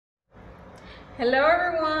Hello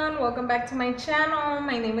everyone, welcome back to my channel.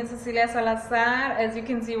 My name is Cecilia Salazar. As you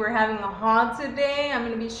can see, we're having a haul today. I'm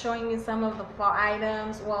going to be showing you some of the fall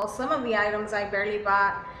items. Well, some of the items I barely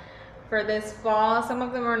bought for this fall. Some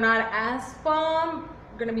of them are not as fall.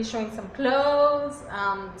 I'm going to be showing some clothes,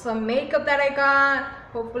 some makeup that I got.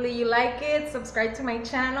 Hopefully you like it. Subscribe to my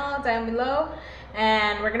channel down below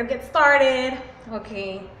and we're going to get started.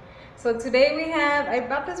 Okay, so today I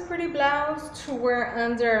bought this pretty blouse to wear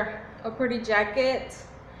under a pretty jacket,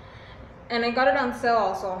 and I got it on sale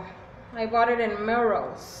also. I bought it in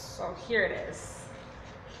Melrose, so here it is.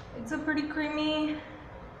 It's a pretty creamy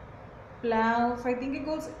blouse. I think it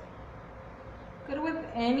goes good with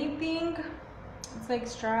anything. It's like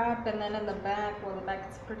strap, and then in the back, well, the back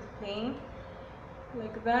is pretty plain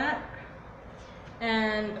like that.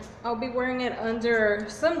 And I'll be wearing it under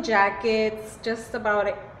some jackets, just about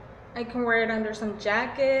it. I can wear it under some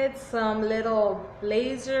jackets, some little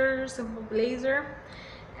blazers, simple blazer.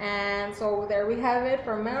 And so there we have it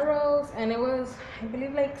for Melrose, and it was, I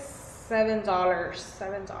believe, like $7.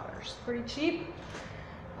 Pretty cheap.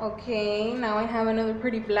 Okay, now I have another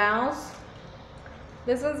pretty blouse.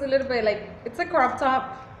 This is a little bit like, it's a crop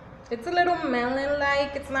top. It's a little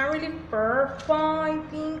melon-like. It's not really fur fall, I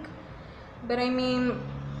think. But I mean,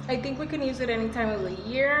 I think we can use it any time of the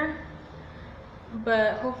year.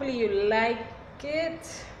 But hopefully you like it.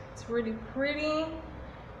 It's really pretty.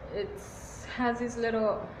 It has these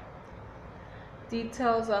little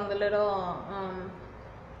details on the little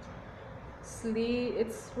sleeve.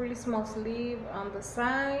 It's really small sleeve on the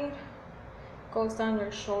side. Goes down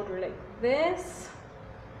your shoulder like this.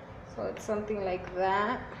 So it's something like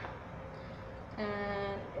that.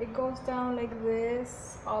 And it goes down like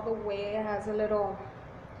this all the way. It has a little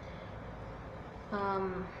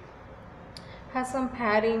has some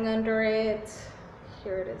padding under it.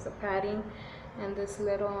 Here it is, the padding, and this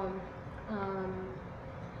little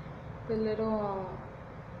the little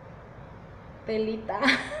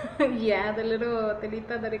telita yeah, the little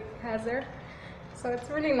telita that it has there. So it's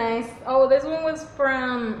really nice. Oh, this one was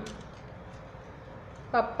from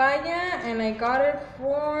Papaya, and I got it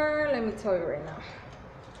for, let me tell you right now,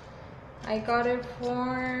 I got it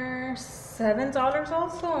for $7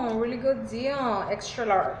 also. A really good deal, extra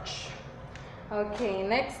large. Okay,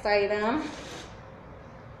 next item,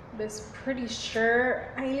 this pretty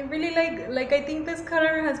shirt. I really like I think this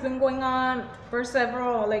color has been going on for for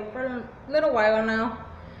a little while now.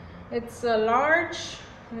 It's a large,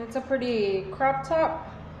 and it's a pretty crop top.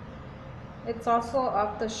 It's also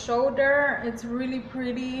off the shoulder. It's really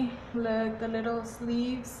pretty. Look, the little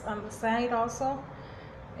sleeves on the side also.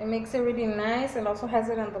 It makes it really nice. It also has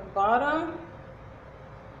it on the bottom.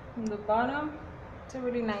 It's a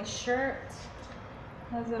really nice shirt.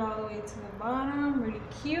 Has it all the way to the bottom. Really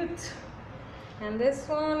cute. And this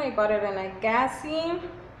one, I bought it in a Gassy.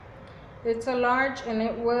 It's a large, and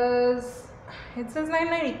it says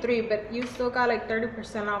 $9.93, but you still got like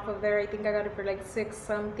 30% off of there. I think I got it for like $6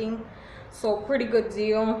 something. So pretty good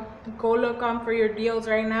deal. Go look on for your deals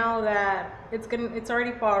right now. That it's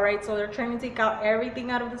already fall, right? So they're trying to take out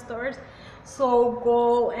everything out of the stores. So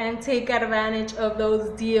go and take advantage of those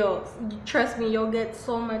deals. Trust me, you'll get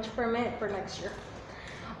so much from it for next year.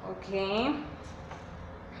 Okay.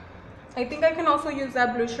 I think I can also use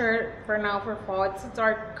that blue shirt for now for fall. It's a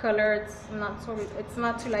dark color. It's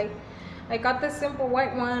not too light. I got this simple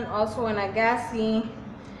white one also in a Gassy.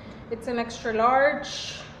 It's an extra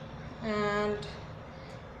large, and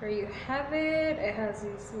here you have it. It has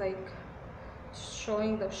these like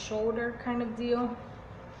showing the shoulder kind of deal.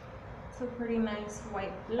 It's a pretty nice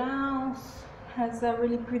white blouse. Has that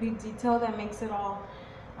really pretty detail that makes it all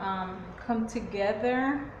come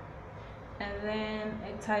together. And then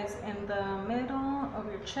it ties in the middle of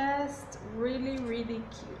your chest. Really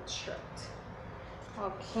cute shirt.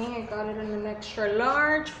 Okay, I got it in an extra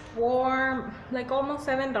large for like almost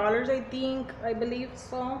 $7, I believe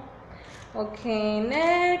so. Okay,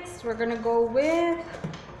 next we're gonna go with,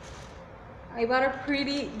 I bought a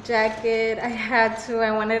pretty jacket.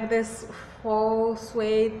 I wanted this faux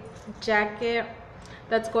suede jacket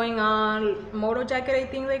that's going on, moto jacket I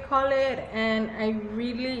think they call it, and I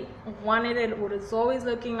really wanted it. I was always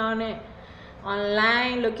looking on it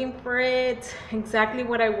online, looking for it, exactly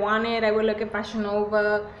what I wanted. I would look at Fashion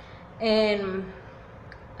Nova and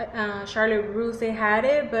Charlotte Russe, they had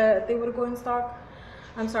it, but they would go in stock,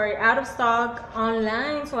 out of stock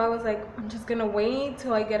online. So I was like, I'm just gonna wait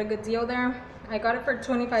till I get a good deal there. I got it for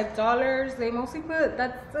 $25. They mostly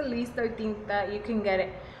that's the least I think that you can get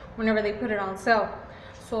it whenever they put it on sale.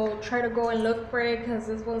 So try to go and look for it, because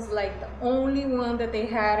this was like the only one that they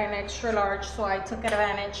had in extra large. So I took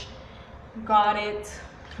advantage, got it,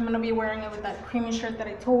 I'm gonna be wearing it with that creamy shirt that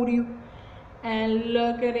I told you. And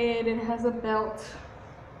look at it, it has a belt.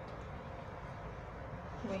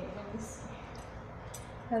 Wait, let me see.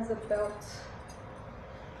 It has a belt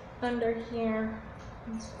under here.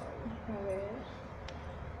 I'm sorry, a ver.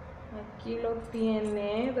 Aquí lo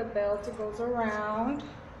tiene, the belt goes around.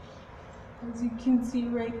 As you can see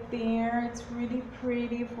right there, it's really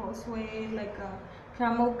pretty, full suede, like a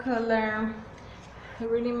camel color. It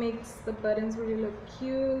really makes the buttons really look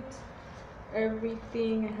cute.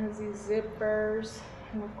 Everything, it has these zippers,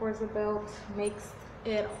 and of course the belt makes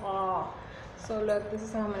it all. So look, this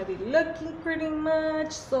is how I'm gonna be looking pretty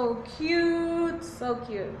much. So cute, so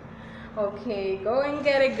cute. Okay, go and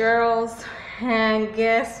get it, girls. And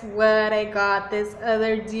guess what? I got this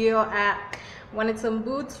other deal at. Wanted some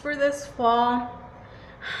boots for this fall,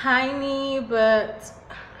 high knee, but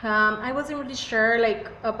I wasn't really sure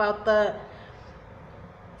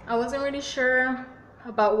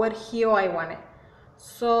about what heel I wanted.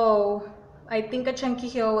 So I think a chunky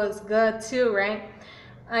heel was good too, right?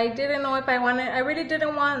 I didn't know if I really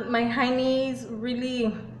didn't want my high knees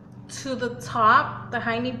really to the top, the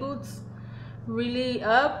high knee boots really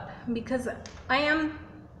up, because I am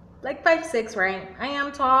like 5'6", right? I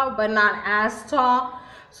am tall, but not as tall.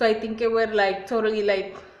 So I think it would like totally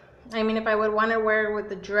like, I mean, if I would want to wear it with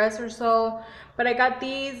the dress or so. But I got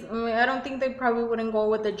these. I don't think they probably wouldn't go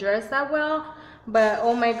with the dress that well. But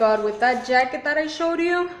oh my God, with that jacket that I showed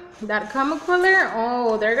you, that camel color,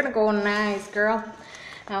 oh, they're gonna go nice, girl.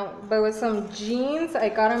 But with some jeans, I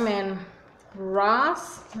got them in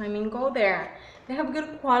Ross. I mean, go there. They have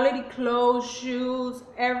good quality clothes, shoes,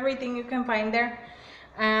 everything you can find there,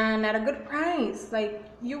 and at a good price. Like,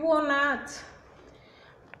 you will not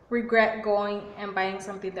regret going and buying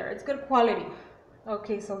something there. It's good quality.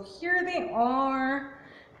 Okay, so here they are.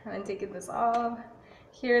 I'm taking this off.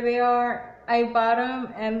 Here they are. I bought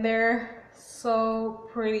them and they're so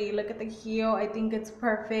pretty. Look at the heel. I think it's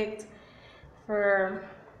perfect for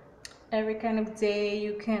every kind of day.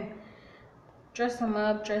 You can dress them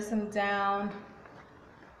up, dress them down.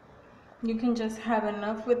 You can just have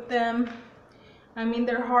enough with them. I mean,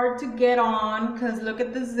 they're hard to get on because look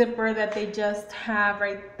at the zipper that they just have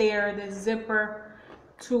right there. The zipper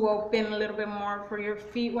to open a little bit more for your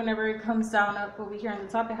feet whenever it comes down up over here on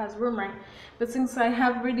the top. It has room, right? But since I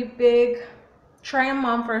have really big, try them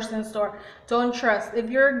on first in store. Don't trust.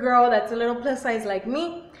 If you're a girl that's a little plus size like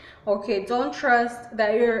me, okay, don't trust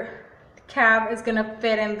that your calf is gonna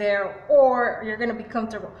fit in there or you're gonna be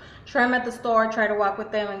comfortable. Try them at the store, try to walk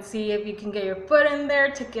with them and see if you can get your foot in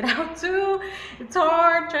there. Check it out too. It's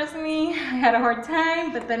hard, trust me. I had a hard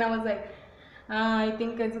time, but then I was like, I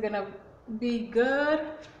think it's gonna be good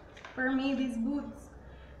for me, these boots.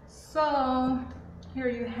 So here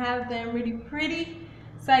you have them, really pretty,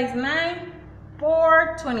 size 9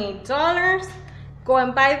 for $28. Go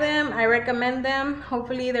and buy them. I recommend them.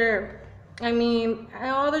 Hopefully they're, I mean,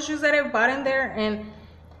 all the shoes that I've bought in there and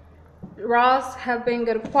Ross have been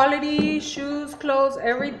good quality. Shoes, clothes,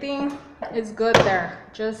 everything is good there.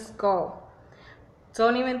 Just go.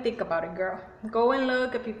 Don't even think about it, girl. Go and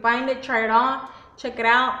look. If you find it, try it on, check it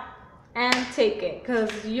out, and take it,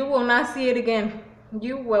 because you will not see it again.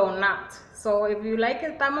 You will not. So if you like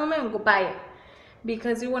it at that moment, go buy it,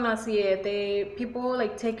 because you will not see it. People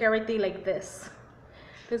like take everything like this.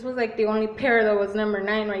 This was like the only pair that was number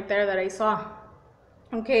 9 right there that I saw.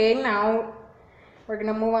 Okay, now we're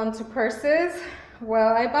gonna move on to purses.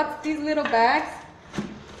 Well, I bought these little bags.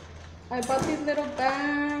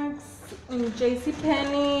 In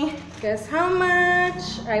JCPenney. Guess how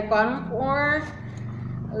much? I bought them for,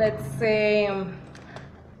 let's say,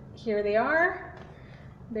 here they are.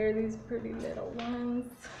 They're these pretty little ones.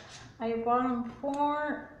 I bought them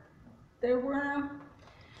for,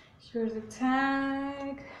 here's the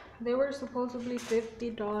tag. They were supposedly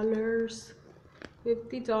 $50.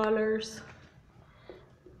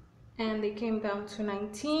 And they came down to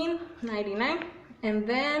 $19.99. And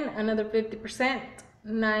then another 50%,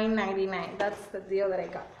 $9.99. That's the deal that I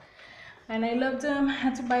got. And I loved them. I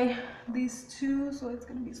had to buy these two, so it's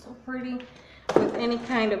gonna be so pretty with any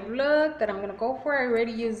kind of look that I'm gonna go for. I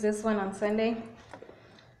already used this one on Sunday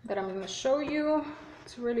that I'm gonna show you.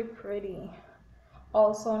 It's really pretty.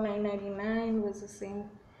 Also $9.99 was the same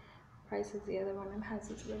price as the other one. It has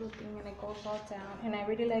this little thing and it goes all down, and I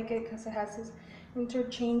really like it because it has this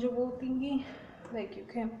interchangeable thingy. Like you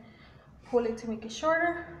can pull it to make it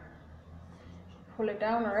shorter, pull it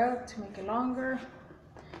down or up to make it longer.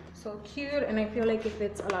 So cute, and I feel like it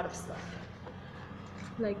fits a lot of stuff,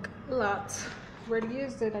 like lots. Already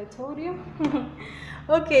used it, I told you.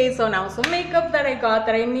 Okay, so now some makeup that I got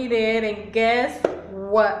that I needed, and guess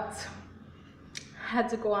what? had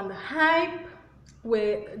to go on the hype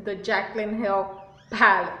with the Jaclyn Hill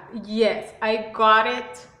palette. Yes, I got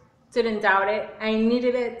it. Didn't doubt it. I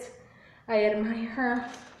needed it. I admire her.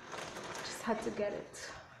 Just had to get it.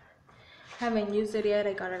 Haven't used it yet.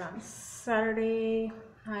 I got it on Saturday.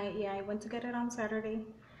 I went to get it on Saturday.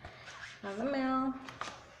 On the mail.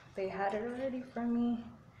 They had it already for me.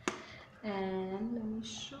 And let me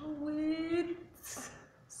show it.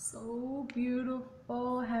 So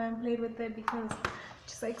beautiful. Haven't played with it because I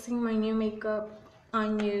just like seeing my new makeup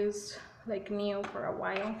unused, like new for a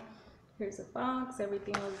while. Here's a box.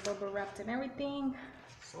 Everything was bubble wrapped and everything.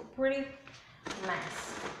 So pretty. Nice.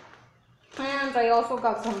 And I also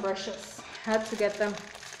got some brushes. Had to get them.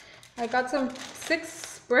 I got some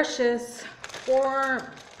 6 brushes,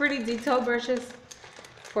 4 pretty detailed brushes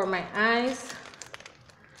for my eyes.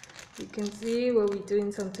 You can see we'll be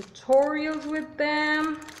doing some tutorials with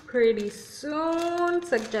them pretty soon.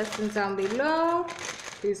 Suggestions down below.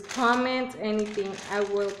 Please comment anything. I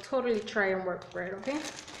will totally try and work for it, okay?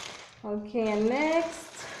 Okay, and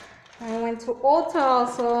next I went to Ulta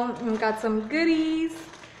also and got some goodies.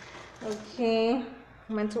 Okay,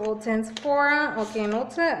 went to Ulta and Sephora. Okay, in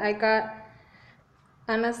Ulta I got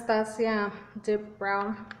Anastasia Dip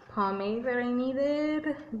Brow Pomade that I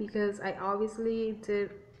needed because I obviously did.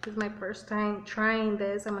 This is my first time trying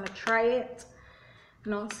this. I'm gonna try it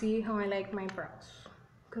and I'll see how I like my brows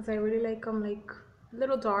because I really like them like a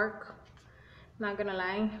little dark, not gonna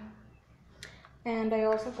lie. And I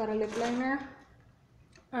also got a lip liner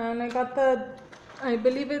and I got I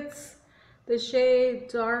believe it's the shade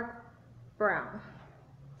Dark Brown.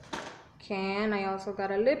 Okay, and I also got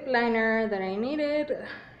a lip liner that I needed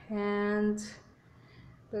and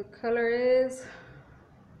the color is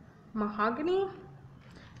Mahogany.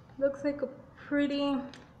 Looks like a pretty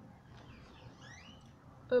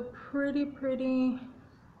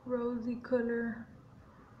rosy color,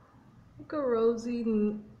 like a rosy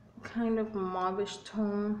kind of mauvish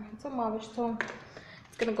tone. It's a mauvish tone.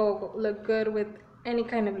 It's gonna look good with any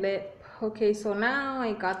kind of lip. Okay, so now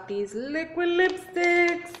I got these liquid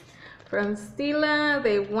lipsticks from Stila.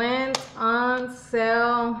 They went on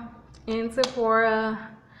sale in Sephora,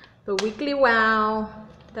 the weekly wow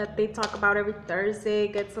that they talk about every Thursday.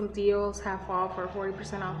 Get some deals, half off or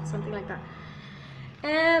 40% off, something like that.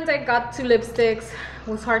 And I got 2 lipsticks. It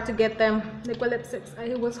was hard to get them, liquid lipsticks.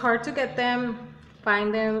 It was hard to get them,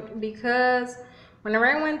 find them, because whenever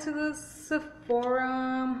I went to the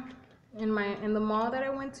Sephora in the mall that I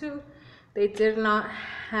went to, they did not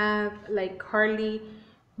have like hardly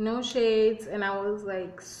no shades, and I was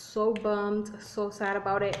like so bummed, so sad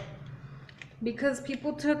about it. Because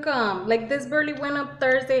people took like this barely went up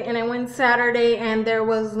Thursday and I went Saturday and there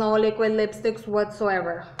was no liquid lipsticks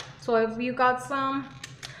whatsoever. So if you got some,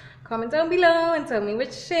 comment down below and tell me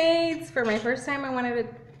which shades. For my first time I wanted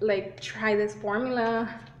to like try this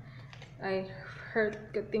formula. I heard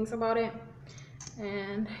good things about it.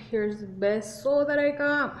 And here's the Beso that I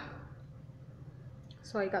got.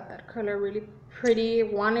 So I got that color, really pretty.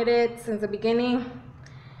 Wanted it since the beginning.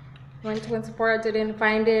 Went to Sephora, didn't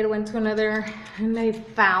find it, went to another and I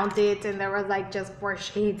found it, and there was like just 4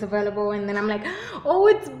 shades available. And then I'm like, oh,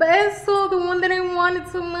 it's Beso, the one that I wanted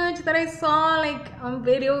so much, that I saw like on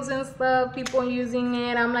videos and stuff, people using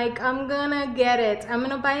it. I'm like, I'm gonna get it, I'm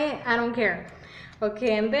gonna buy it, I don't care.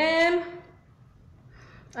 Okay, and then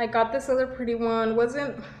I got this other pretty one.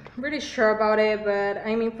 Wasn't really sure about it, but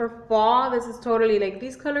I mean for fall this is totally like,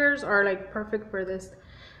 these colors are like perfect for this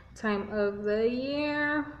time of the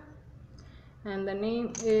year. And the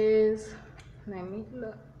name is, let me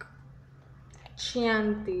look,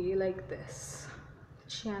 Chianti, like this,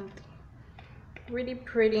 Chianti, really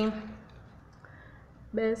pretty.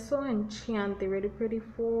 Beso and Chianti, really pretty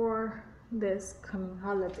for this coming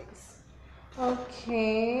holidays.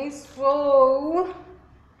 Okay, so,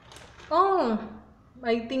 oh,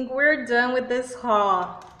 I think we're done with this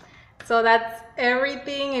haul. So that's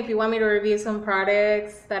everything. If you want me to review some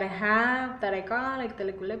products that I have, that I got, like the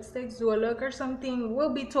liquid lipsticks, do a look or something, we'll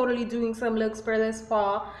be totally doing some looks for this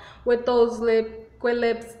fall with those liquid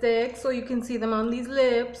lipsticks, so you can see them on these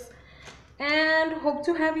lips. And hope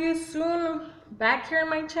to have you soon back here on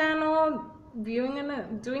my channel, doing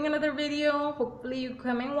another video. Hopefully you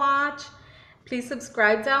come and watch. Please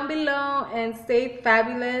subscribe down below and stay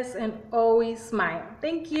fabulous and always smile.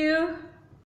 Thank you.